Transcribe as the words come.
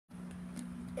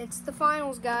It's the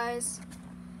finals, guys.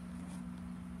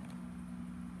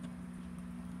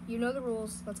 You know the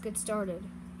rules. Let's get started.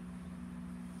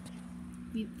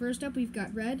 First up, we've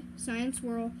got red, cyan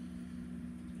swirl,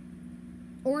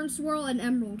 orange swirl, and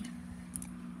emerald.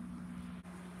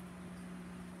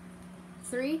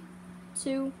 3,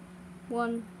 2,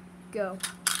 1, go.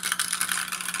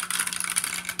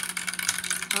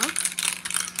 Huh?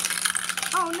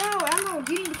 Oh no, Emerald,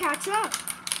 you need to catch up.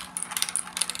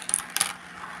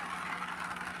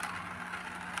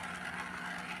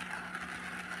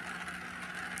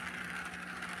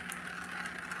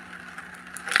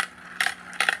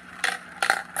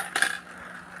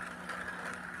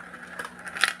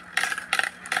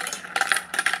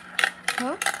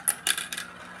 Huh?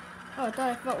 Oh, I thought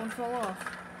I felt one fall off.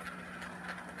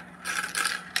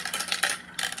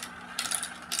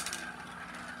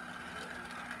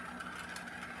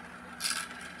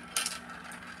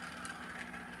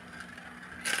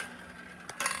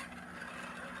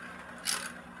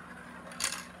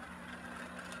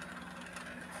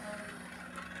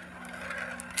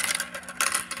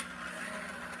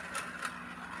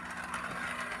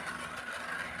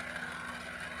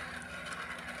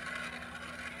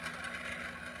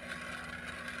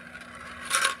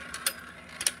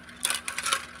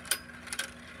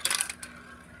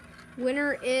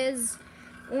 Winner is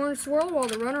orange swirl, while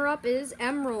the runner-up is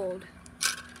emerald.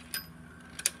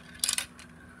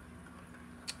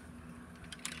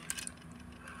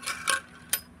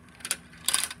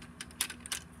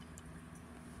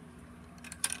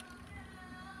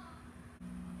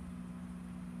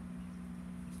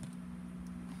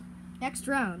 Next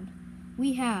round,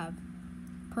 we have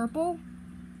purple,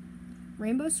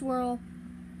 rainbow swirl,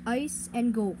 ice,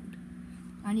 and gold.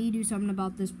 I need to do something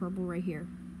about this purple right here.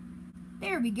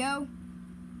 There we go.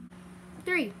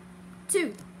 3,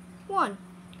 2, 1,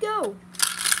 go.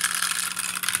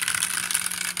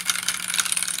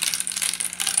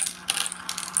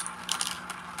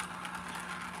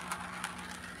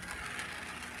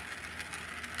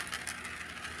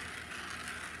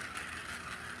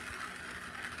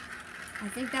 I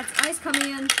think that's ice coming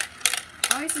in.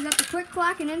 Ice is at the quick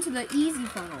clack and into the easy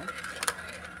funnel.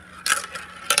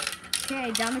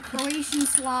 Okay, down the Croatian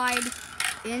slide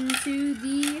into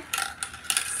the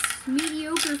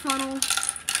mediocre funnel.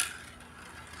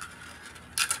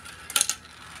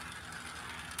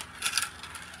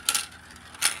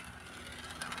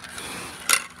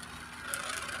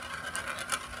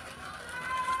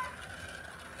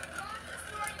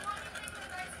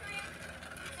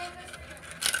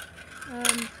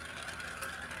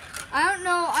 I don't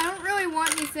know. I don't really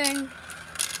want anything.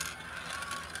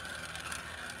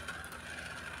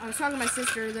 I was talking to my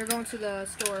sister. They're going to the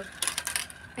store.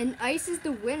 And ice is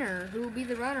the winner. Who will be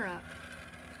the runner-up?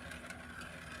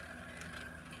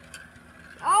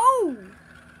 Oh!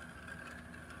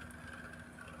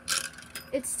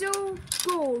 It's still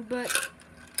gold, but...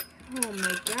 Oh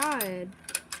my god.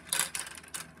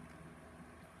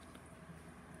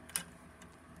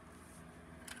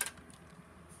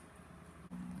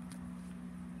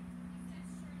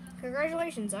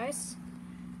 Congratulations, Ice.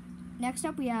 Next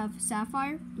up, we have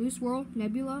sapphire, blue swirl,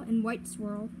 nebula, and white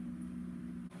swirl.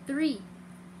 3,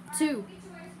 2,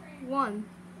 1.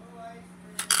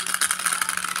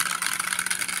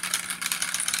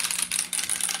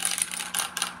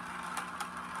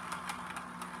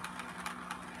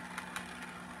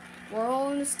 We're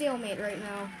all in a stalemate right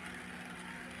now.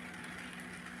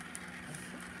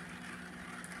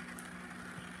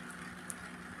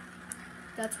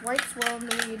 That's white swirl in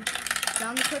the lead.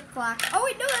 Down the quick clack. Oh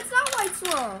wait, no, that's not white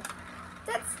swirl.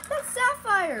 That's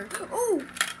sapphire. Oh.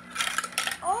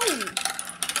 Oh.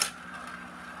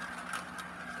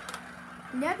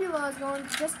 Nebula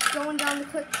is just going down the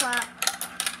quick clack.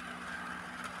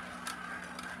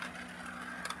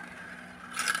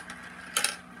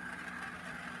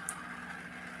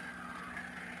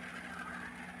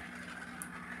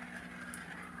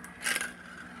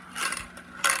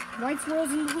 White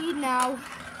swirl's in the lead now.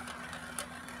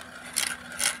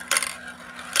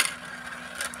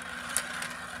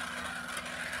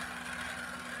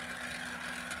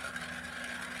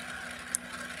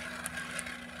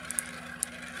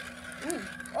 Ooh.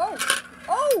 Oh!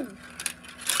 Oh!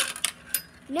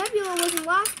 Nebula was in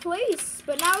last place,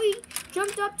 but now he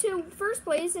jumped up to first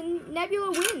place and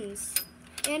Nebula wins.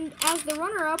 And as the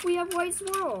runner-up, we have White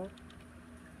Swirl.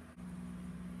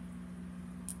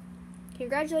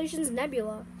 Congratulations,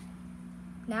 Nebula.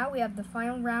 Now we have the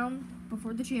final round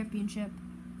before the championship.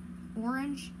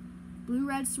 Orange,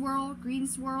 blue-red swirl, green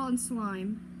swirl, and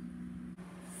slime.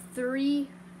 3,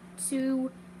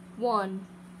 2, 1.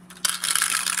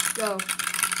 Go.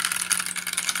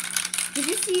 Did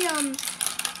you see,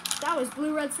 that was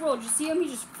Blue Red Swirl. Did you see him? He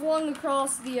just flung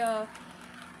across the,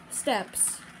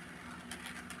 steps.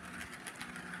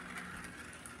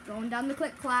 Going down the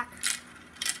click-clack.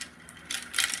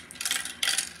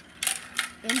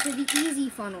 Into the easy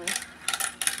funnel.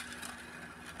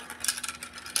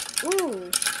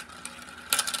 Ooh.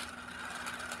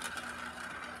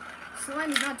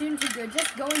 Slime is not doing too good,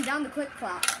 just going down the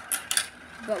click-clack.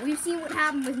 But we've seen what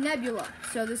happened with Nebula,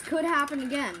 so this could happen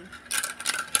again.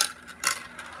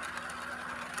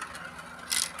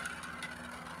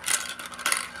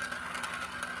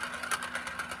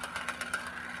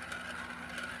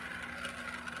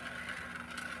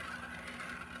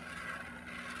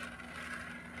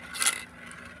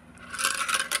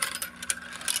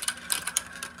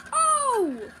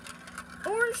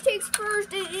 Orange takes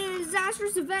first in a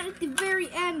disastrous event at the very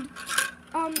end.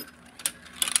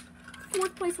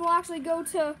 Fourth place will actually go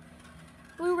to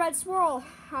Blue Red Swirl.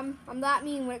 I'm that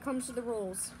mean when it comes to the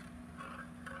rules.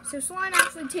 So Slime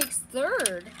actually takes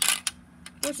third,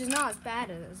 which is not as bad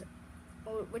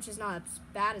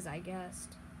as I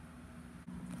guessed.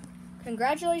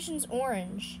 Congratulations,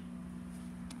 Orange.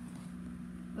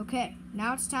 Okay,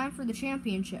 now it's time for the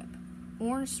championship.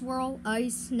 Orange Swirl,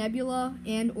 Ice, Nebula,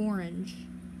 and Orange.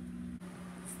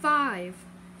 5,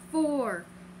 4,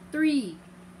 3,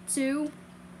 2,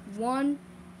 1,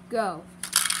 go.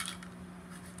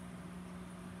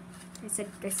 I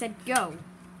said go.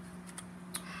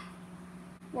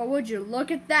 Well, would you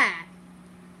look at that?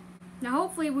 Now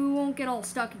hopefully we won't get all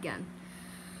stuck again.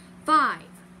 5,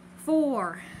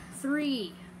 4,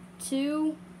 3,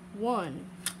 2, 1.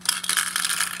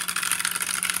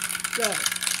 Go.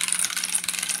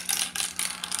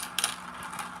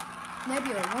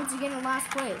 Nebula, once again in last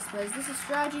place, but is this a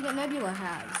strategy that Nebula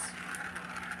has?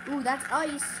 Ooh, that's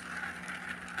Ice.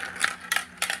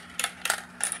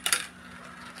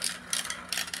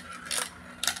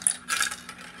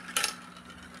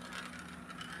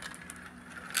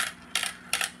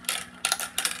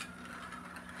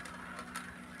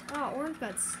 Oh, Orange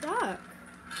got stuck.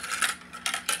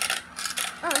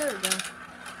 Oh, there we go.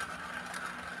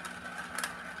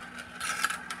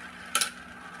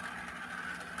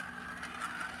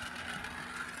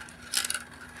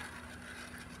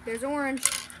 There's Orange.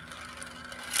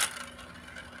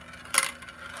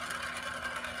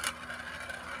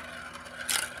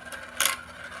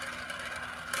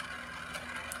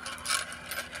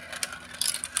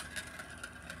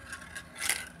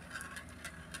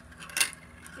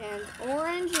 And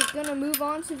Orange is going to move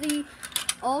on to the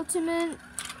ultimate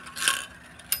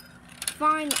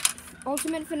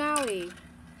finale.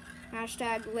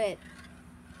 #lit.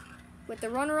 With the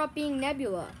runner-up being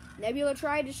Nebula. Nebula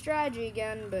tried his strategy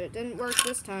again, but it didn't work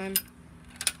this time.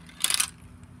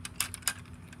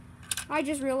 I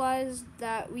just realized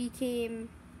that we came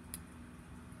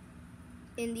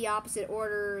in the opposite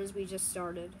order as we just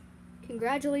started.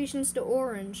 Congratulations to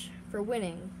Orange for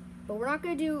winning, but we're not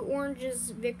going to do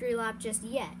Orange's victory lap just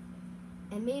yet,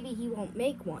 and maybe he won't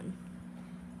make one.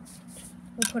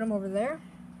 We'll put him over there,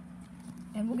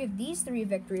 and we'll give these 3 a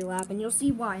victory lap, and you'll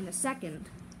see why in a second.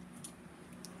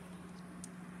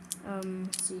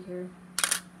 Let's see here.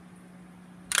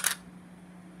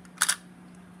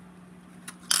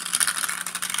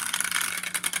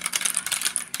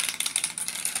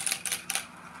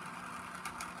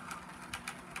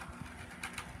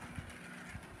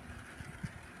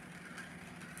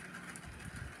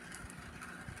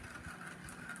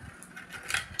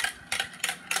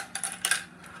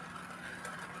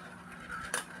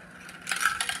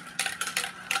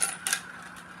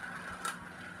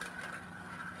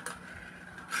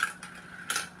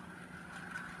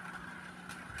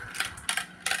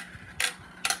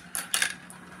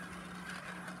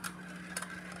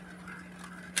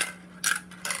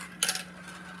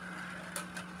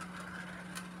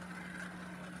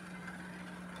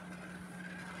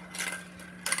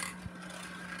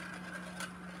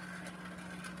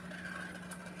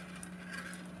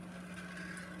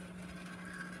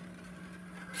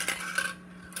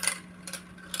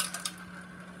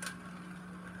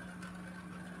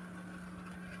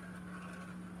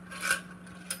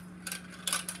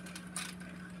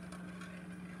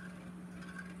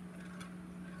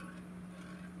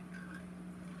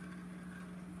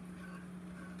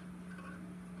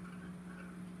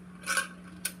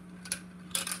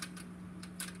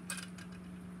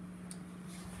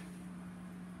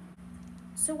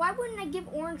 So why wouldn't I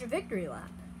give Orange a victory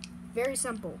lap? Very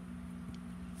simple.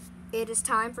 It is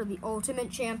time for the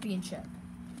ultimate championship,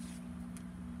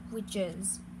 which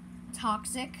is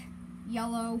Toxic,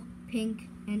 Yellow, Pink,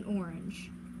 and Orange.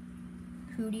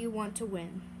 Who do you want to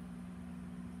win?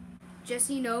 just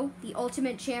so you know, the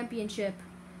Ultimate Championship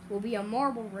will be a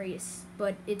marble race,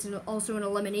 but it's also an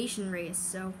elimination race.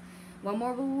 So one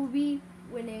marble will be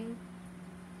winning,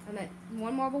 and then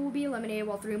one marble will be eliminated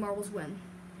while 3 marbles win.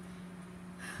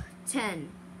 10,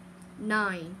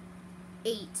 9,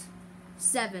 8,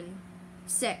 7,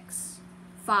 6,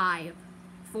 5,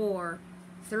 4,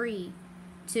 3,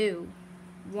 2,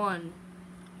 1,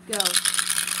 go.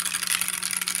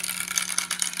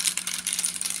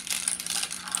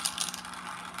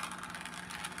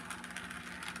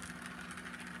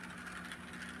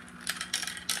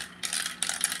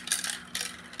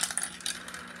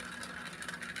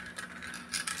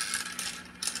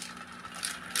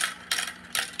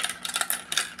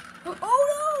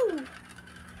 Oh no!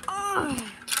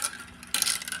 Ah,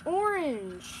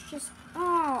 orange. Just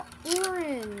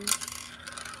orange.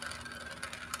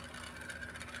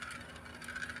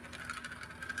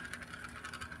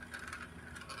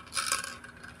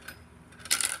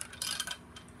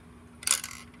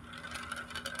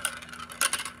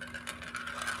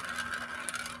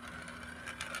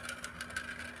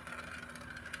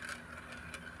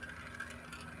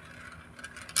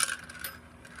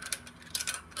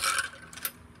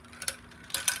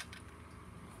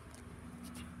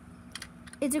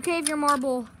 It's okay if your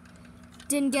marble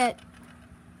didn't get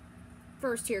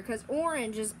first here, because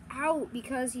orange is out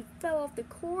because he fell off the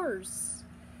course.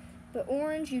 But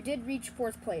orange, you did reach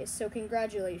 4th place, so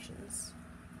congratulations.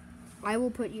 I will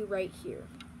put you right here.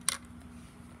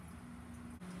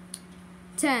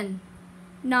 10,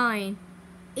 9,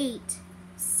 8,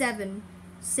 7,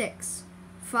 6,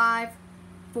 5,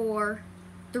 4,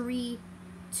 3,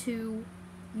 2,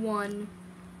 1,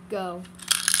 go.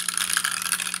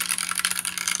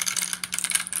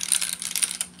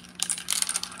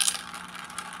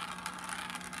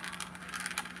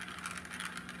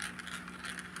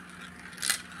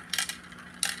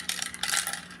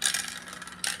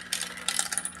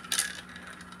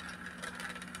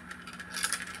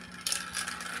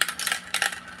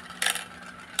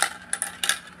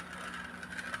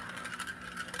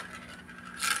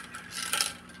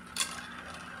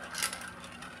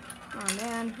 Oh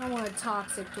man, I wanted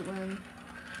Toxic to win.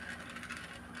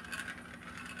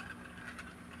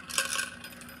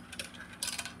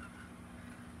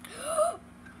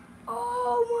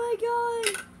 Oh my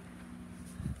god!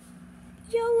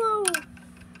 Yellow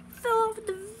fell off at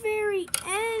the very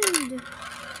end.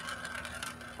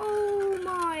 Oh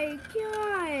my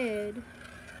god!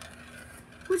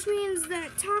 Which means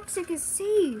that Toxic is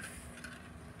safe.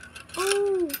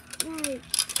 Oh my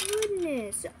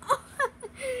goodness.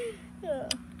 Oh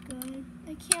god,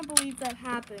 I can't believe that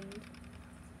happened.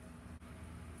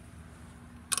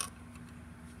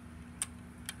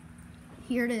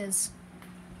 Here it is,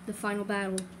 the final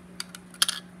battle.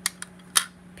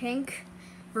 Pink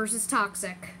versus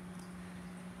Toxic.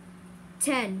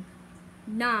 10,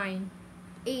 9,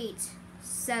 8,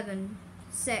 7,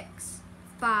 6,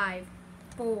 5,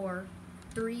 4,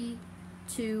 3,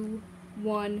 2,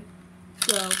 1,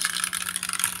 go.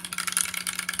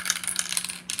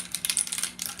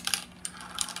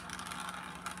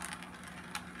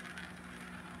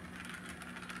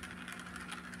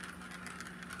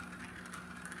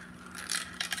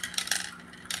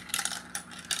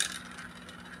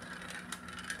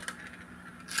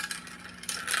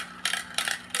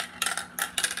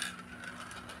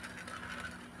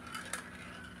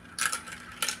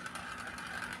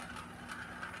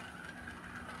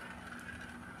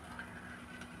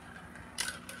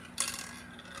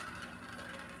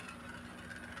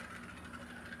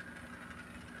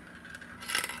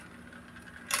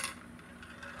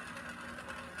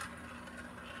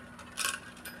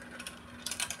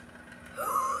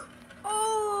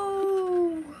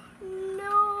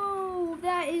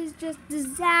 Just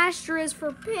disastrous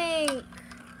for Pink.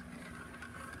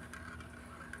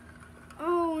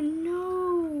 Oh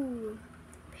no.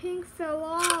 Pink fell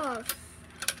off.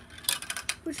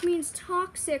 Which means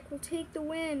Toxic will take the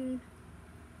win.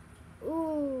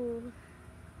 Ooh.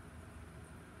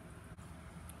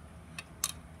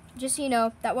 Just so you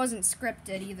know, that wasn't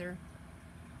scripted either.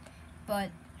 But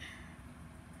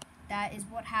that is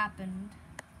what happened.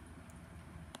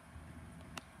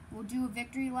 We'll do a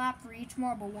victory lap for each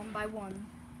marble one by one,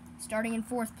 starting in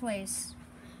 4th place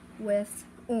with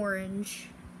orange.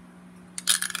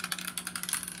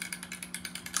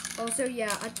 Also,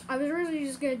 yeah, I was originally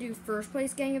just going to do 1st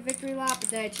place getting a victory lap, but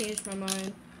then I changed my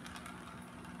mind.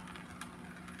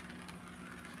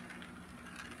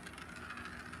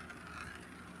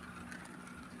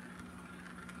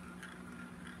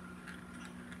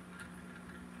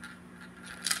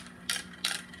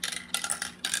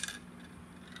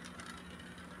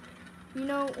 You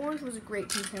know, Orange was a great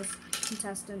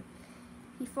contestant.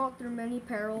 He fought through many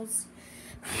perils,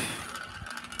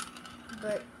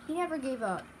 but he never gave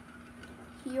up.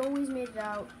 He always made it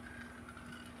out,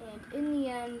 and in the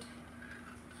end,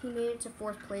 he made it to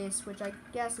 4th place, which I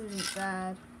guess isn't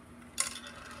bad.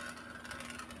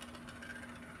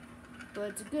 But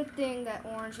it's a good thing that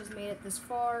Orange has made it this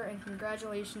far, and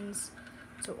congratulations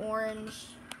to Orange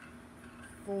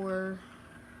for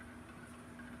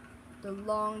the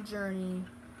long journey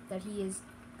that he has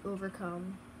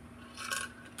overcome.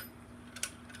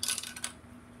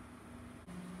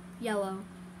 Yellow.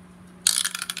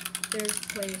 There's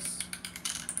place.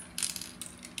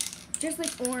 Just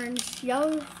like Orange,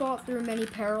 Yellow fought through many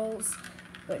perils,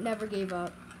 but never gave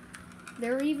up.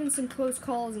 There were even some close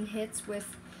calls and hits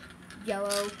with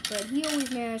Yellow, but he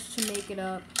always managed to make it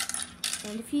up.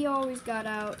 And if he always got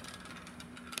out,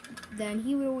 then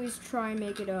he would always try and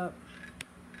make it up.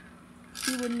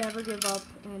 He would never give up,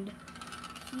 and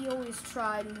he always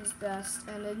tried his best,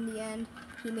 and in the end,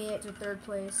 he made it to 3rd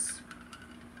place.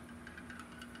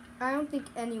 I don't think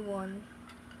anyone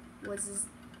was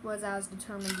as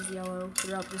determined as Yellow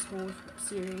throughout this whole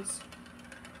series.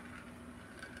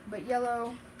 But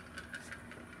Yellow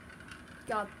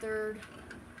got 3rd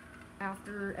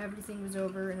after everything was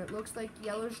over, and it looks like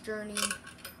Yellow's journey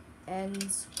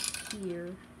ends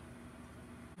here.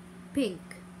 Pink.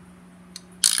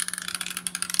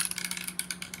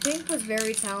 Pink was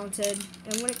very talented,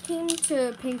 and when it came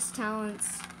to Pink's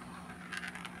talents,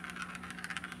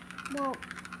 well,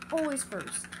 always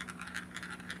first.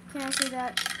 Can I say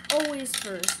that? Always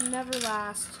first, never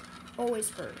last, always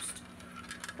first.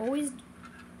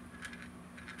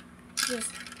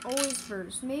 Just always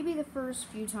first. Maybe the first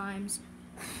few times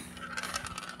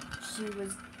she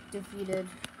was defeated,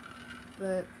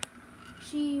 but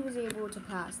she was able to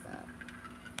pass that.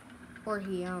 Or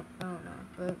he, I don't know,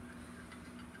 but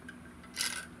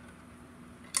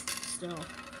still.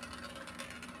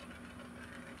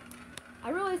 I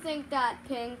really think that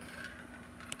Pink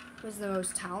was the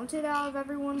most talented out of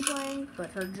everyone playing,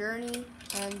 but her journey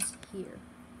ends here.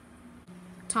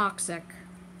 Toxic.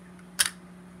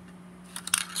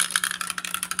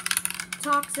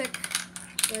 Toxic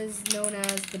was known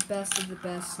as the best of the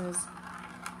best.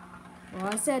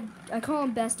 Well, I call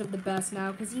him best of the best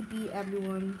now because he beat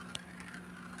everyone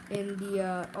in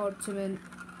the Ultimate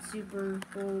Super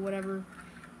Bowl, whatever.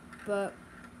 But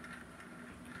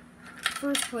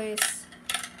 1st place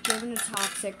given to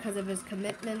Toxic because of his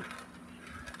commitment.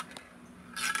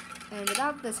 And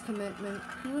without this commitment,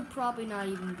 he would probably not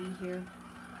even be here.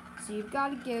 So you've got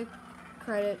to give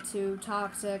credit to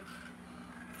Toxic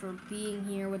for being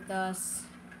here with us.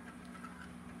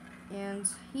 And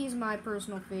he's my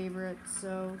personal favorite,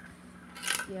 so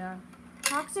yeah.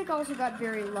 Toxic also got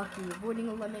very lucky, avoiding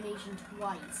elimination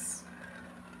twice.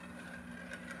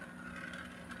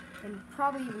 And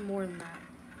probably even more than that.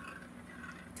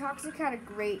 Toxic had a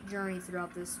great journey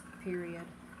throughout this period,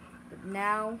 but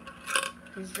now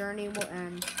his journey will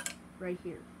end right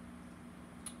here.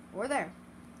 Or there.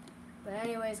 But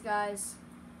anyways, guys,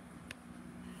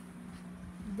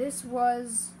 this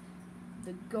was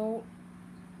the GOAT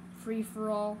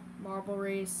Free-for-All Marble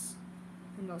Race,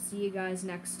 and I'll see you guys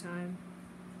next time.